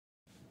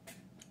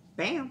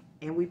Bam!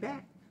 And we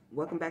back.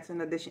 Welcome back to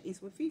another edition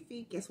East with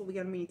Fefe. Guess what we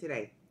got to meet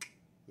today?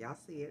 Y'all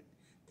see it.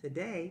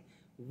 Today,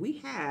 we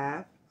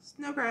have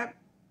snow crab.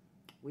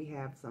 We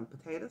have some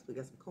potatoes. We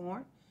got some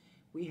corn.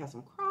 We have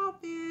some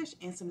crawfish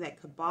and some of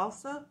that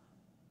kielbasa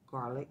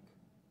garlic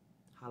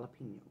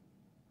jalapeno.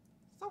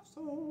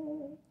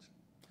 So.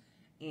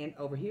 And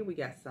over here, we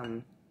got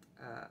some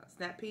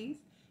snap peas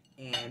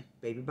and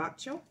baby bok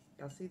choy.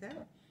 Y'all see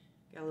that?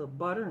 Got a little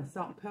butter and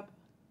salt and pepper.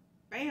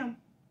 Bam!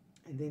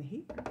 And then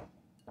here.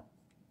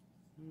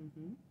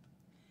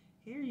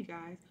 Here, you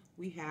guys,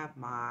 we have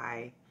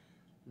my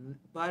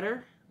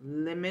butter,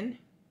 lemon,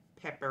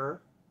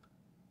 pepper,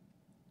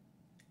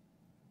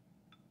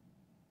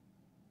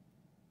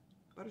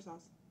 butter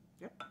sauce.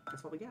 Yep,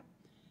 that's what we got.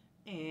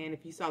 And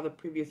if you saw the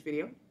previous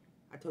video,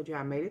 I told you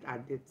how I made it. I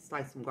did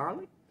slice some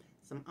garlic,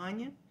 some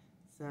onion,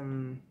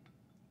 some,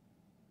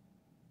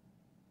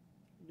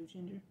 do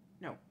ginger?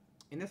 No,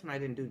 in this one I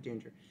didn't do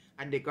ginger.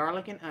 I did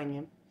garlic and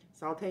onion,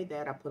 sauteed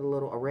that. I put a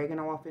little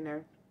oregano off in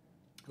there,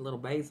 a little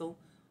basil,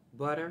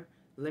 butter,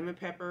 lemon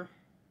pepper.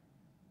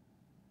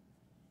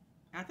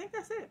 I think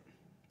that's it.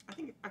 I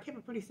think I kept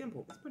it pretty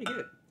simple. It's pretty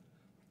good.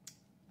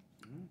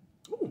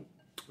 Ooh,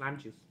 lime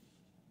juice.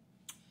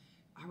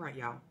 All right,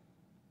 y'all.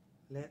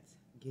 Let's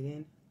get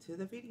into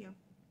the video.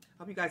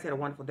 Hope you guys had a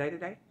wonderful day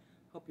today.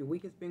 Hope your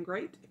week has been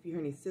great. If you hear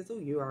any sizzle,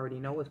 you already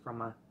know it's from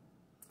my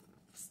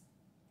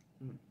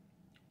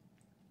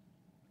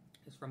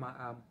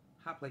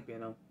hot plate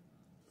being on.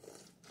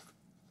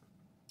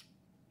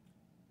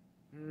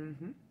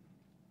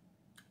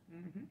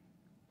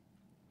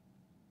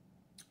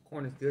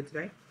 Corn is good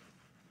today.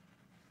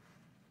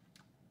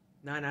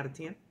 9 out of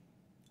 10.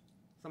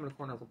 Some of the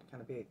corn are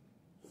kind of big.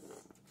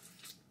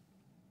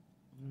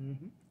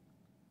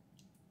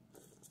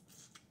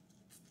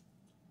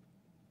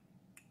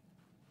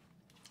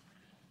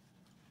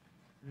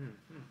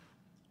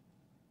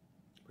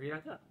 Pretty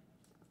darn good.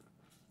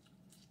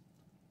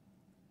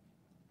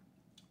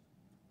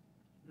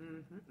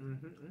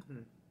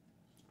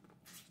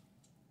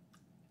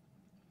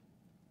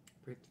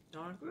 Pretty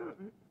darn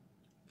good.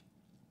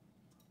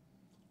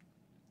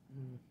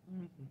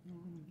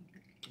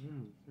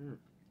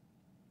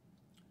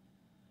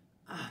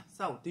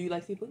 So, do you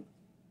like seafood?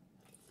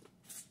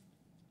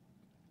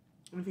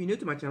 And if you're new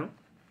to my channel,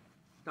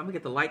 don't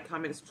forget to like,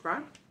 comment, and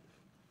subscribe.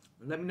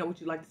 And let me know what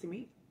you'd like to see me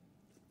eat.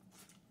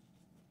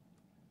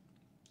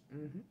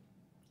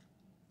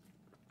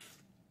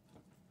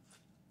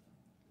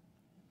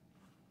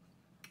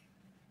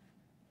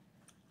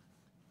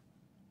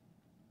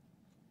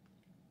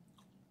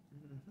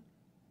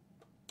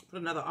 Put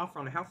another offer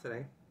on the house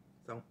today,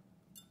 so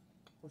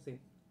we'll see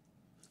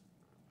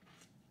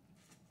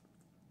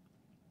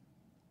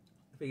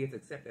if it gets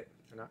accepted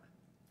or not.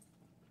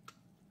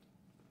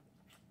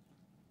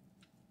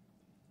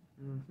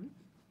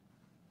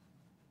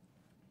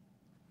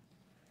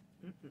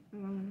 This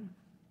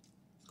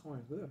corn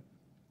is good.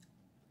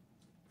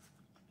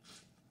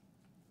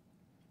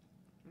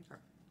 Okay.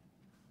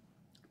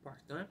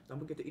 Part's done. Don't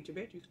forget to eat your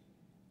veggies.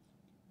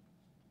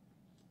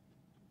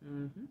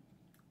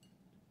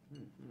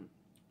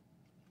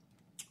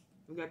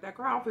 We got that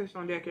crawfish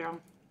on deck, y'all.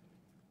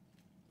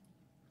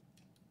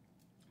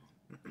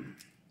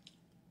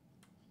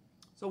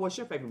 So what's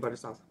your favorite butter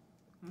sauce?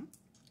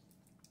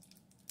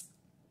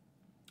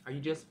 Are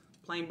you just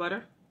plain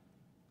butter?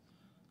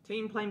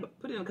 Team plain,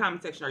 put it in the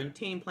comment section. Are you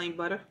team plain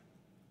butter?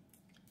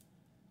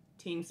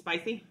 Team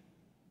spicy?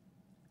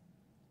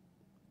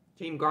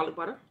 Team garlic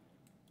butter?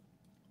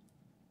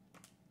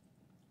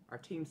 Or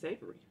team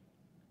savory?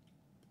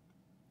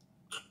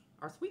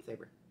 Or sweet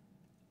savory?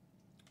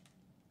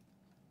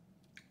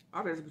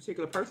 Or there's a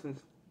particular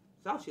person's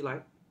sauce you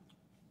like.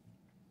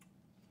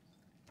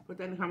 Put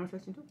that in the comment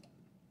section too.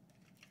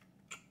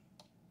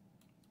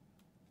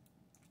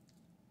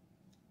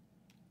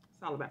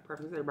 It's all about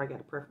preference. Everybody got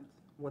a preference,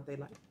 what they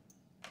like.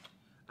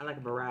 I like a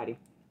variety.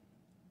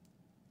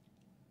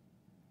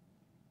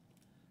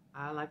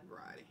 I like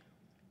variety.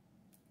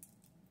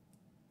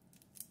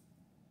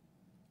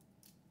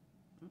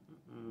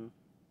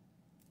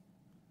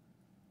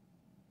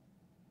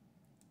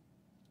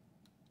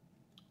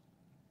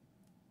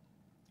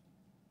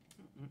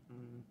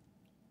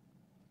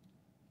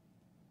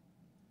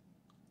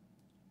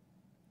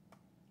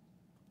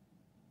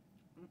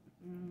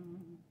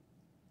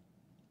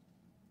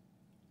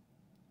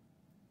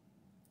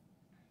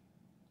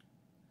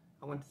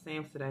 I went to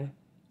Sam's today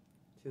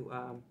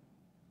to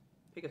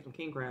pick up some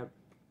king crab,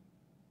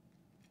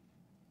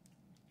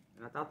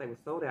 and I thought they were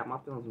sold out. My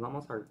feelings was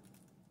almost hurt.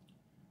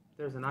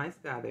 There's a nice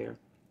guy there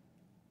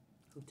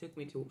who took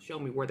me to show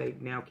me where they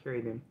now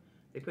carry them.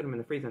 They put them in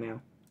the freezer now.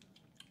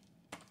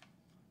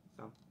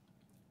 So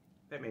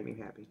that made me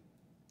happy.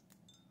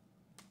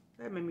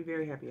 That made me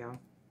very happy, y'all.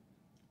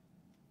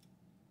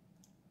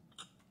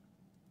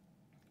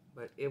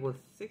 But it was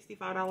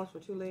 $65 for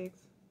 2 legs.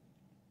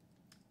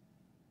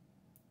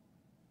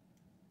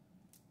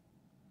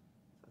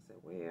 So I said,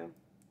 well,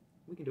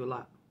 we can do a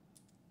lot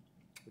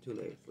for 2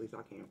 legs. At least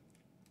I can.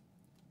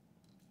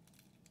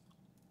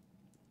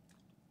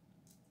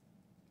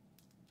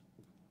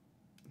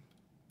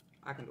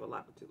 I can do a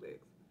lot with 2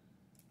 legs.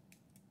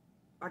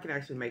 I can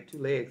actually make 2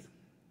 legs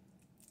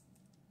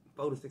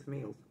 4 to 6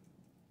 meals.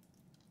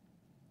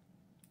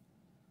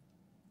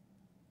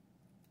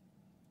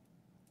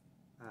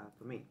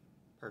 For me,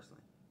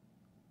 personally.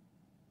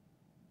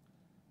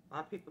 A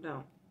lot of people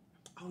don't.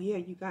 Oh yeah,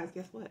 you guys,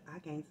 guess what? I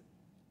gained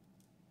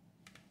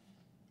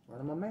right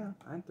in my mouth.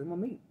 I ain't through my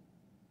meat.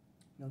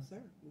 No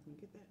sir, you can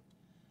get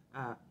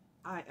that.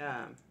 I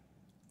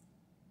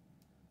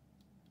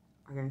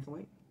gained some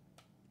weight.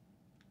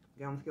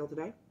 Got on the scale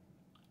today.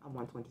 I'm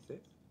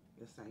 126.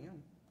 Yes, I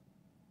am.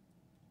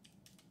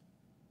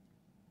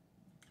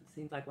 It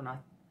seems like when I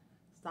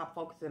stopped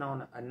focusing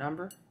on a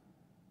number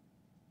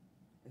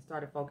and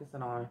started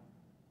focusing on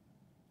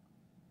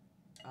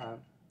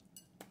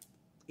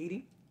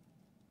eating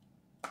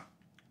the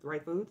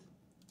right foods,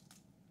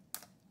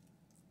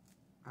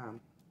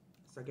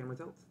 start getting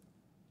results.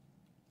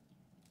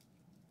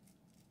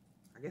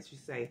 I guess you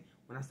say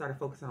when I started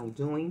focusing on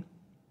doing,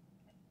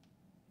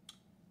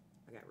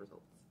 I got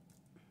results.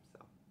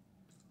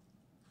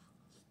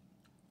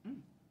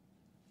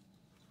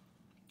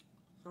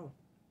 So,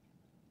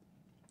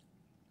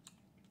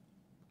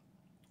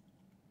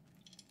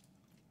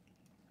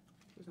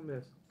 here's some of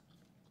this.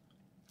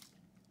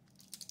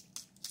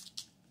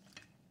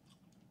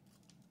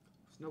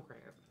 Snow crab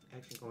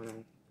action going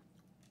on.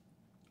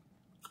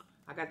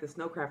 I got the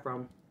snow crab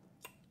from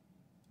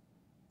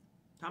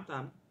Tom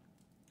Tom,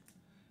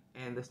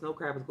 and the snow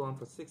crab is going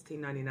for $16.99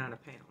 a pound.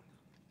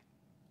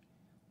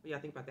 What do y'all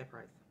think about that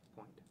price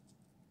point?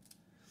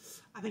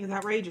 I think it's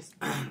outrageous.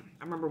 I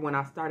remember when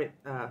I started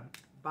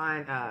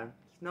buying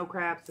snow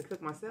crabs to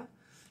cook myself,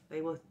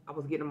 I was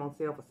getting them on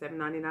sale for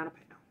 $7.99 a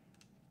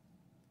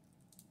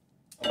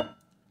pound.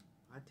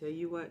 I tell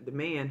you what,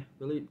 demand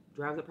really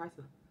drives the price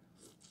up.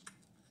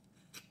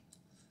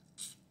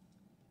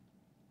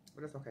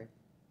 But that's okay.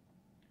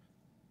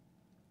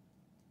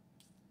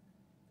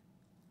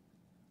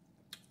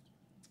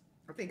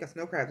 I think a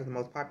snow crab is the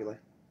most popular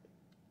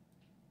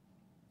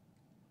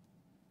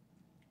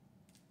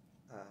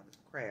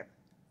crab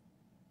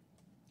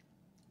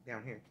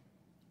down here,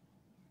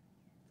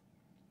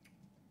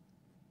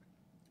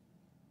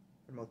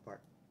 for the most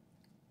part.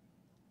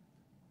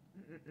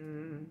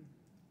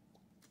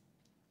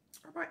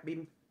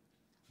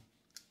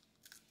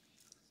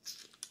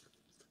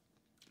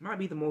 Might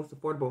be the most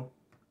affordable.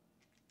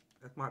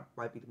 That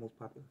might be the most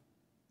popular.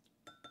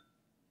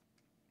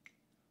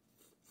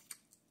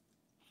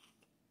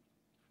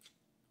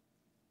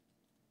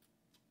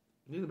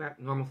 These are about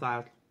normal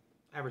size,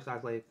 average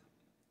size legs.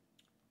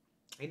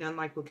 Ain't nothing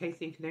like what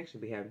Casey and Connection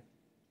be having.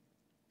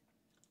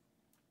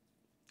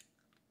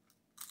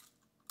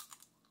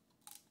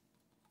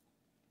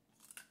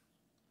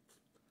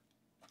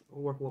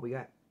 We'll work with what we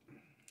got.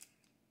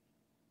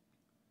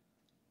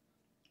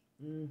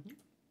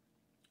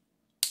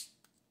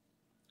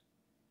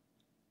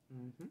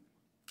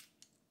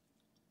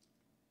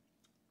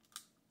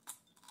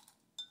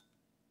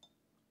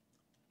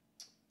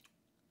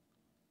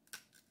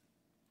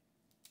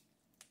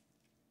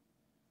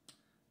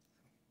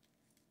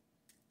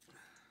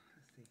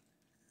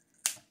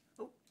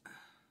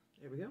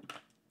 There we go.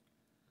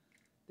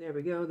 There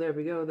we go, there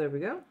we go, there we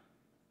go.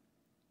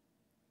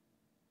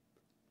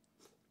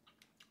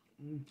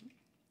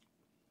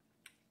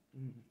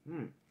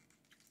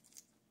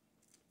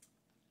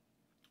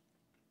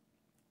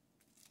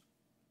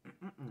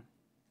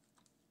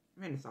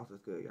 Man, the sauce is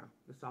good, y'all.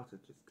 The sauce is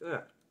just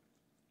good.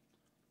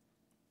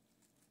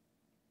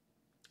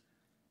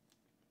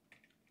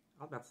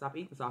 I was about to stop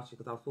eating sausage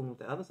because I was fooling with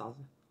the other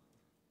sauces.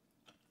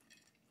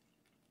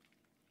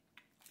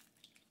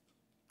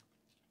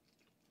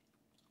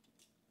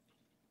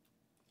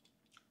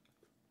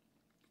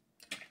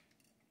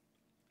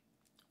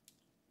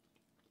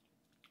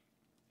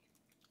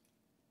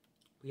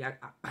 Yeah,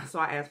 so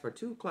I asked for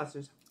 2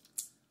 clusters,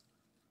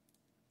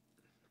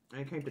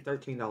 and it came to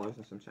 $13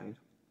 and some change.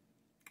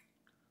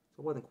 So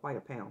it wasn't quite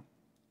a pound.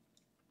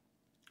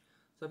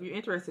 So if you're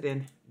interested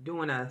in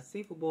doing a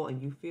seafood boil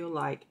and you feel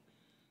like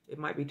it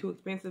might be too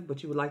expensive,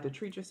 but you would like to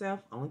treat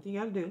yourself, only thing you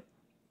got to do,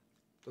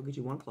 go get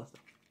you 1 cluster.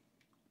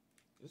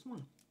 Just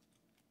 1.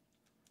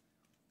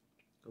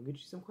 Go get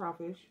you some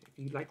crawfish, if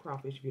you like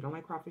crawfish. If you don't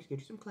like crawfish, get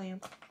you some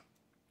clams.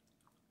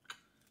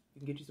 You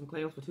can get you some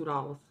clams for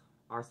 $2.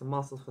 Or some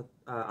mussels for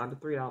under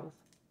 $3.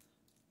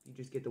 You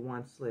just get the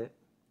 1 slit.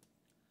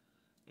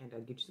 And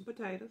get you some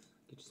potatoes.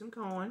 Get you some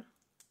corn.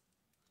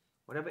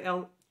 Whatever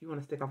else you want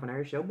to stick off an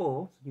area, show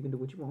boil. So you can do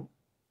what you want.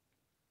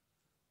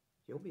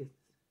 Your business.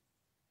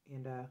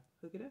 And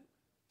hook it up.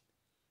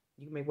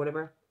 You can make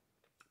whatever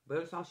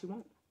butter sauce you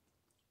want.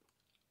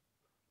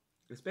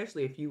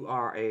 Especially if you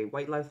are a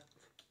white rice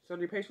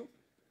surgery patient.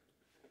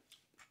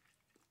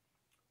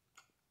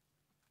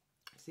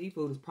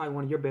 Seafood is probably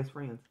one of your best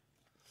friends.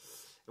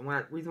 And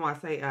reason why I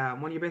say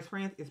one of your best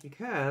friends is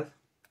because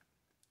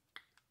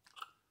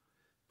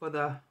for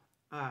the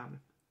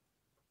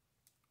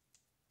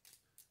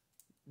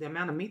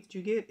amount of meat that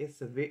you get, it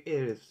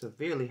is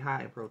severely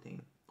high in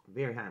protein.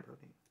 Very high in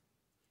protein.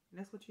 And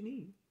that's what you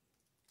need.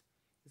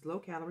 It's low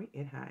calorie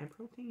and high in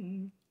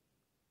protein.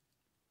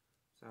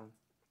 So,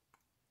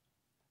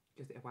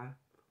 just FYI.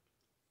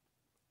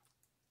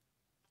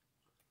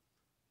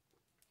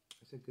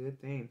 It's a good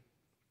thing.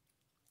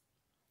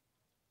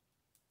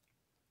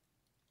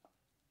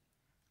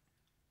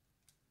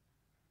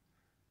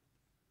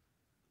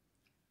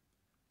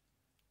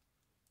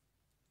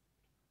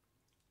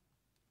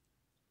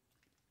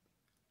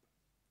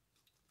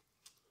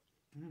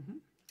 Mm-hmm.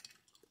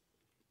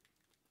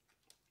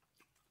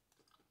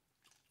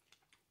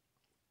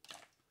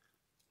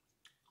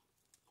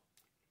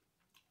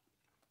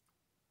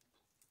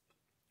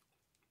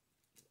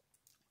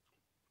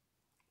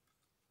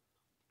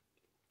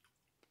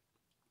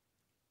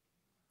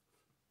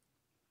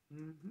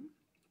 Mm-hmm.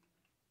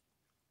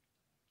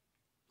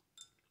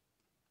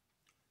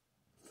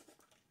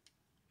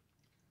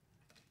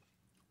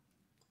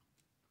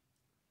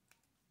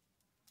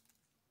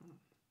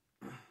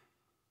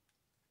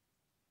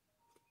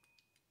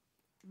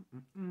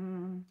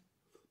 Mm-mm.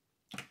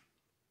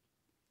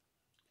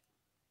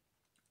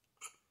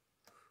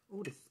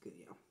 Oh, this is good,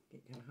 y'all.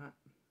 Getting kind of hot.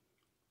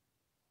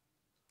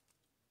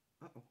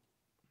 Uh-oh.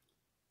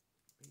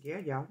 Yeah,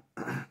 y'all.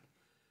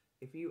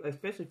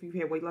 Especially if you've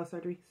had weight loss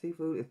surgery,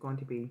 seafood is going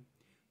to be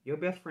your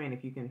best friend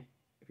if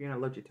you're not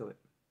allergic to it.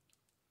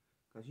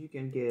 Because you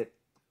can get,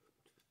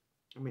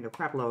 a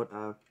crap load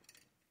of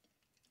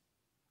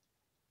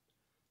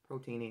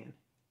protein in.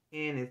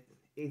 And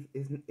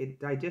it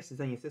digests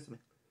in your system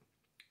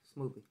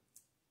smoothly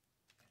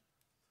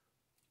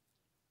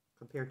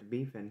compared to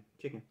beef and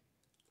chicken.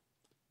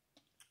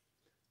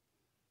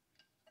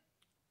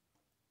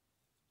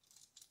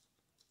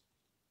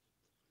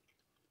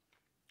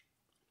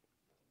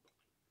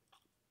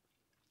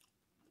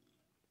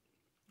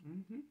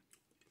 Mm-hmm.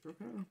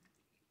 Okay.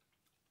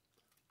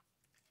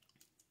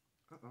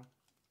 Uh-oh.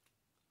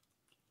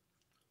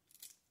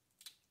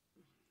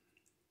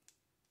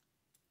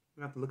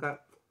 We have to look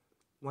up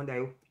one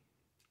day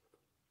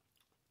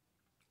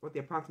what the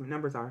approximate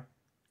numbers are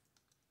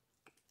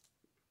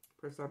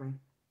per serving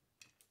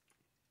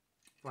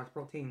as far as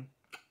protein.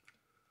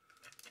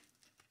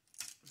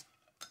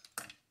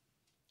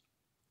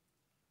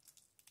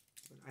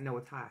 But I know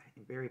it's high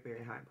and very,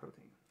 very high in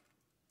protein.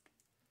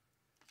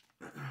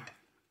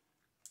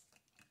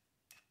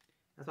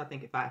 That's why I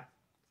think if I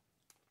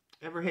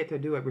ever had to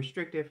do a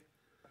restrictive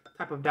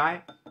type of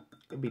diet, it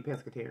would be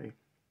pescatarian.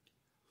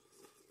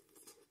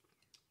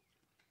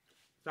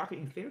 So I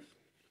can eat fish,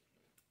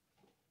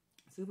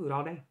 seafood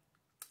all day.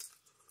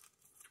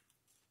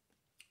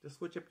 Just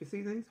switch up your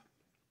seasonings.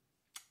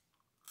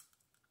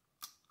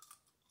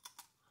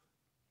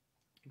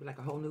 It'd be like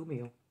a whole new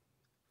meal.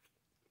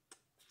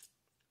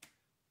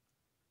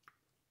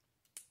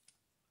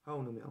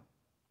 Whole new meal.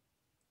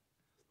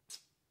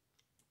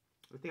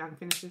 You think I can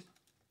finish this?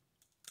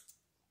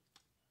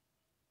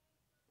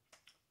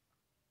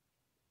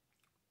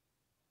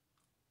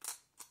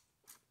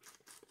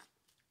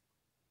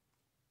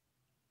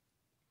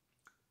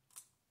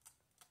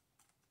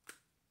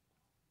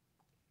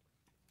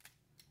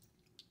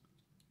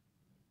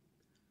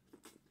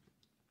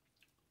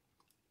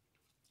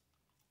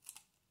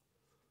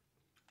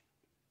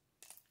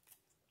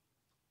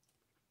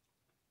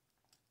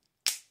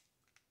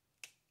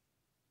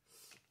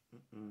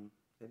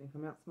 That didn't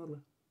come out smoothly.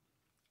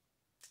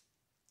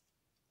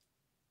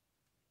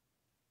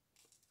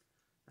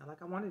 Not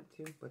like I wanted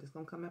it to, but it's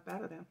gonna come up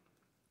out of there.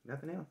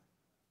 Nothing else.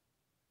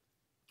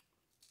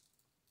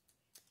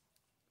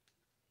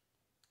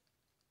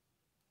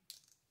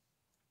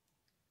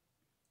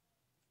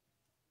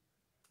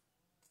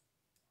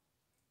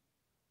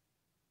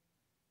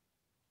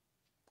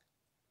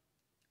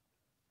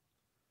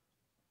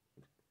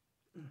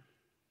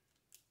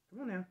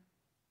 Come on now.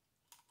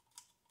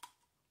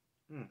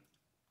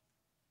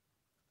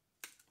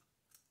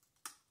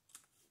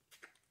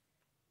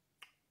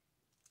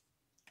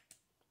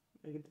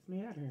 Gotta get this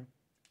man out of here.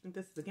 Think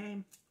this is a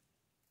game?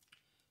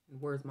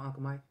 And where's my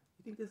Uncle Mike?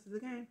 You think this is a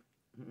game?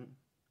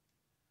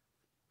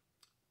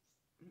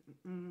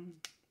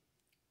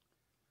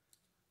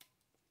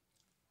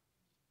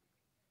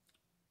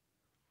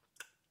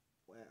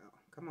 Well,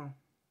 come on.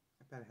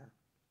 I better have.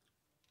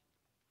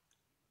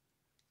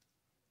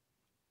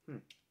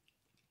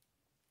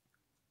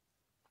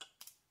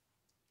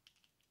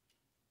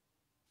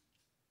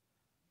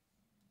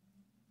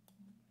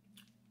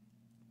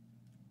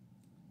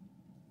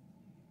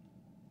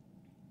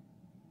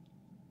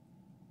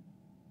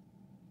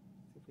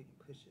 See if we can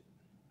push it.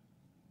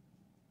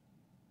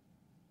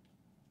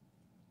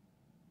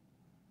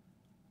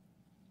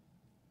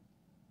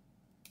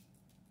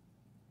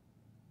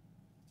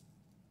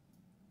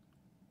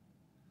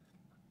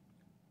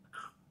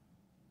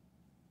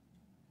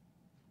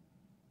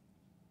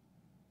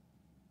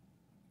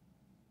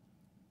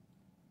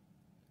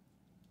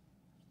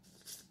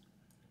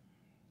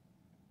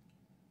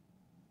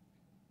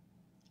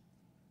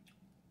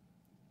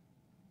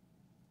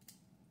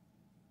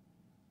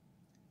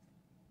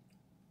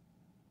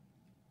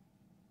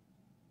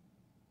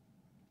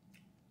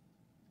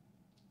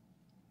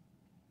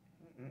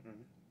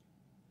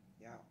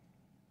 Y'all.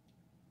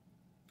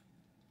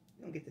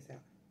 We're gonna get this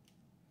out.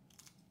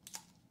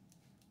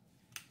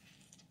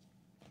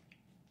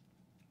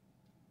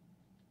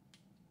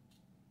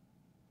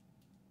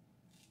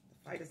 The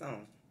fight is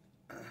on.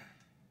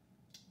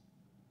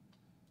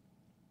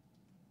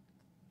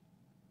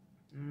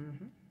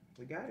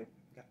 We got it.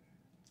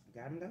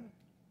 Got him done.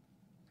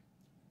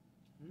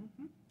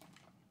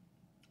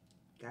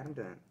 Got him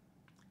done.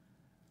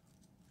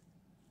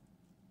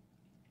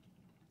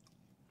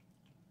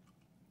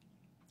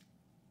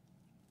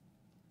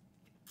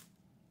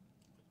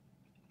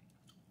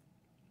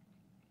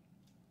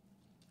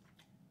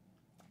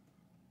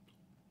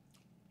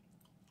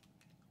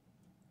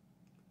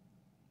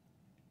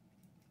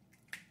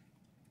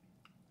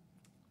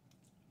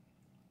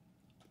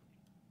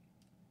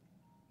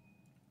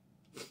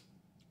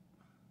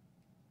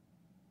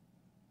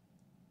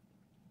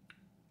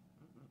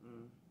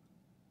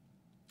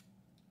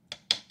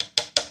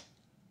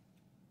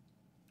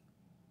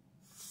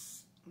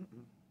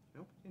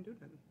 Nope, didn't do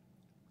nothing.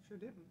 Sure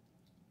didn't.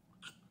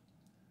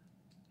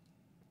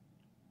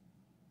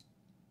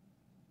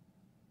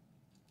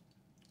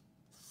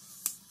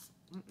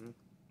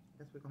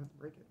 Guess we're gonna have to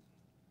break it.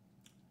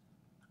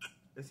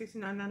 They're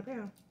 $69.99 a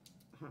pound.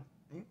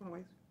 Ain't gonna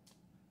waste.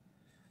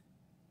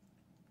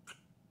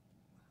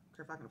 Don't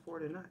care if I can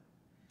afford it or not.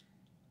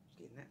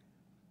 Getting that.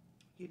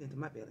 Getting into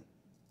my belly.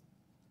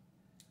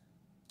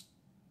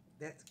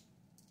 That's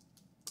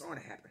going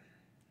to happen.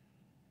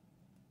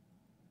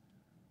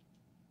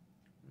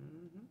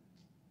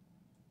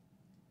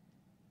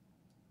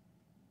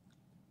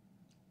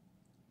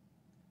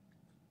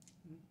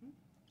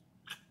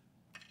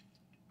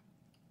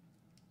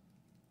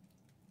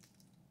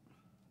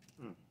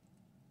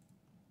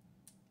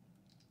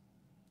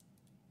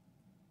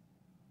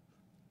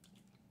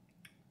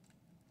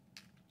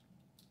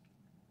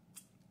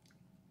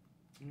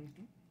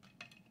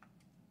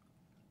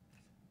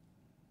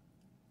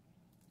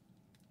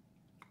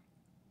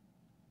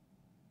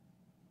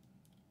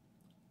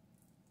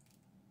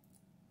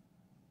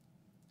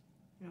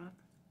 Yeah.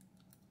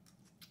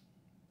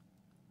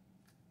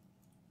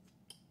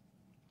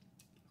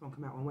 It's gonna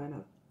come out one way or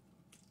another.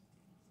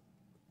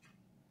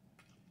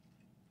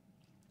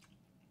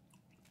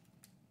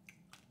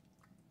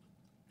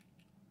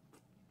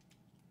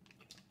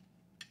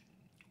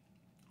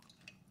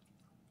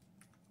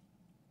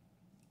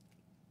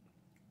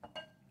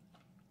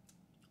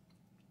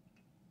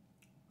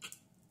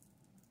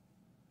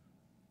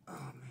 Oh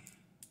man.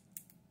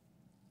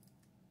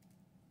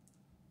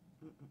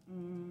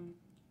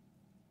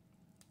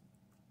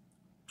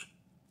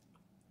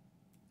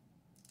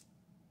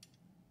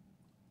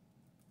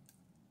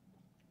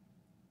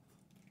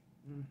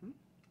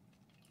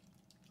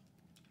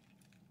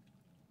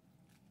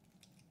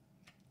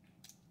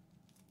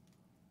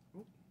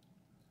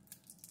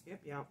 Yep,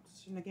 y'all.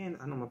 And again,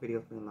 I know my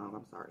video's been long.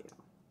 I'm sorry, y'all.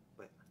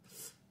 But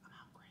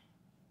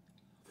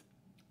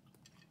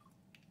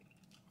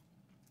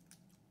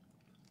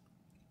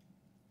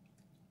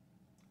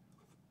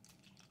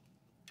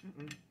I'm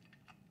hungry.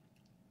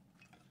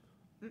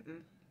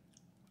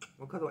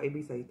 Well, because what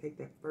AB say, take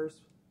that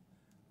first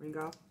ring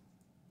off,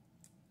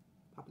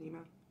 pop it in your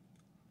mouth.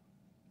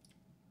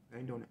 I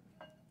ain't doing it.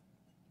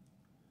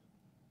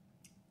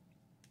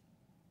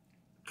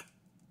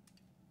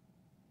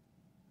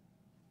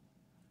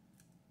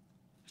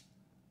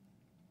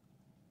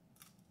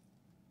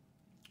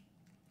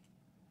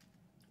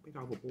 I think I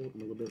overboiled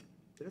them a little bit,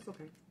 but it's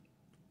okay.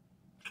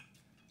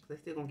 They're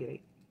still gonna get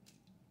 8.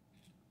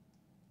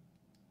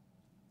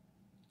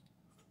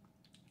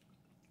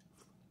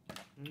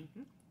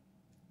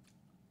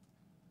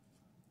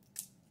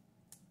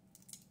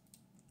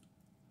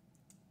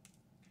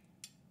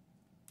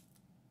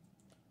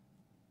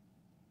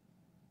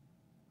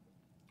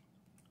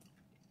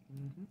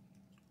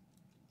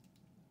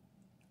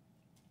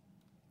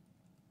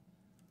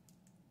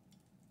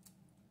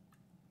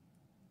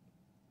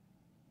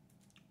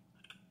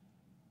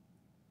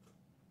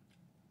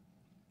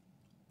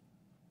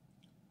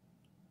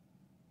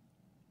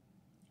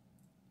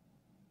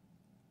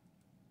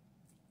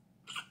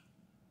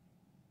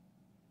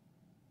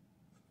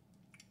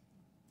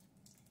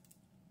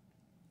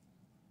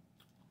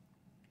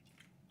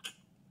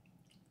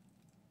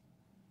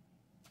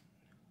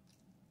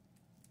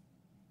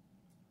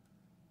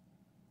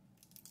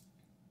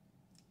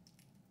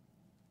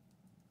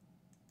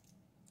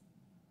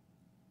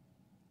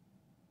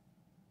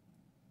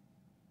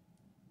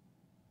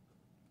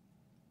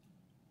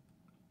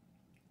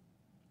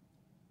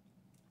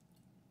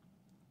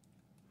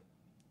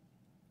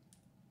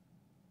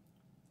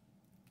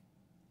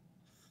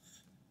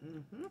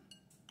 Get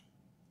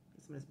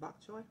some of this bok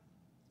choy.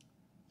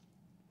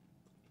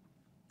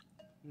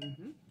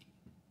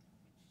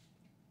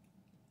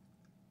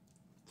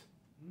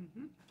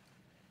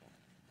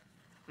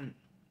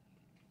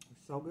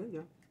 It's so good,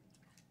 y'all.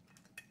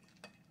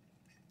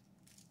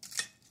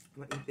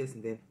 I'm gonna eat this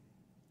and then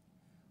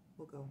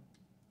we'll go.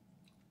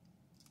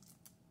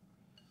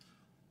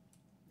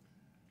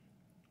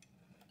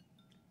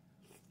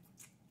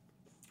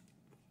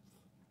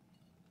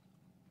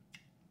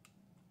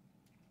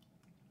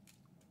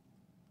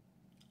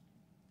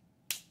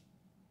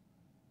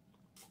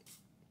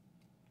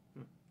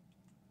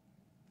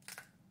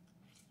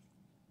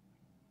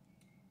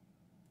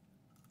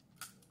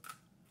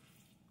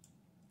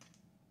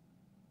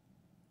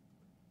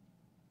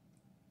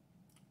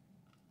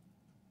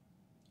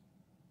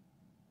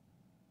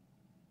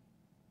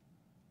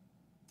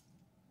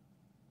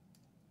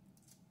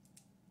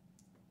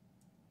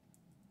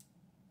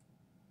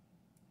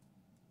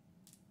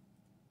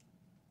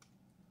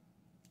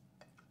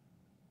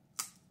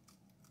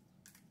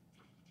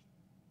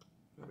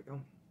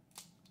 go.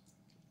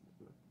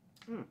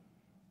 Mm.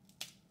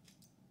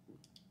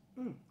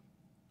 Mm.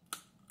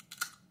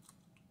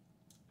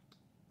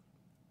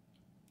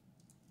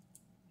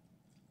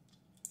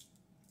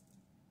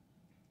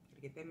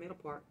 Gotta get that middle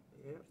part.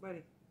 Yeah,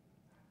 buddy.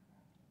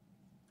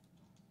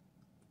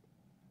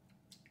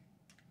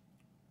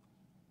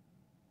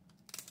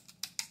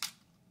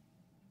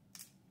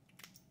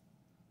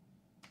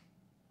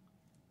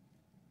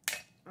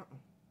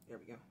 There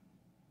we go.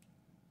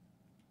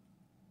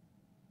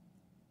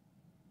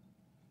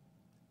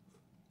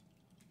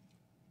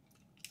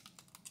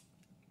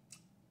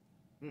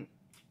 Mm.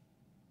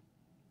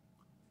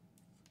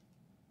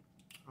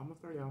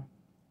 Almost there, y'all.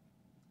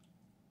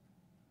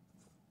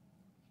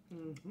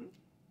 Mm-hmm.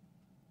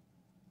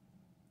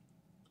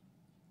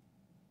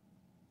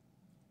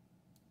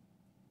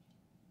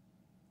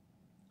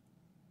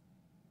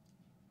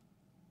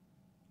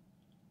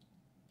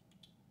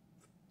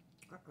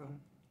 Uh-oh.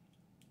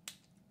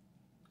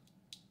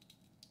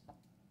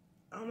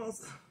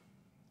 Almost.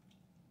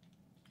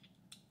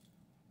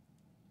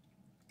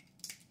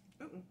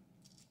 Uh-oh.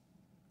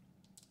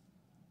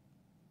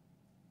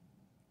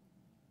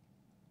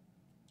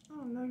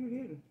 Oh, no, you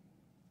didn't.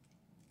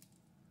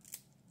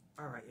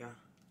 All right, y'all.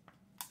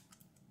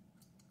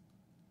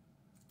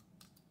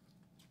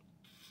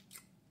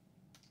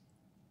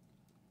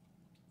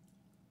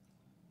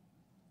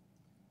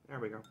 There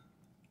we go.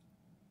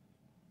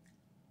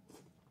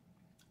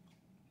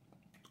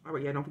 All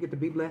right, yeah, don't forget to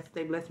be blessed,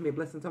 stay blessed, and be a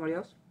blessing to somebody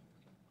else.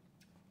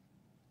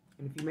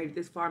 And if you made it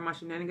this far in my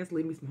shenanigans,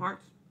 leave me some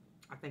hearts.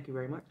 I thank you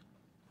very much.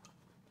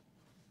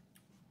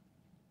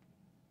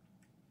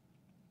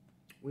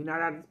 We're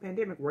not out of this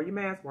pandemic. Wear your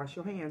mask, wash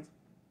your hands,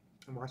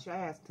 and wash your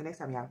ass. Till next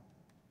time, y'all.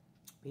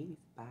 Peace.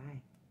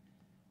 Bye.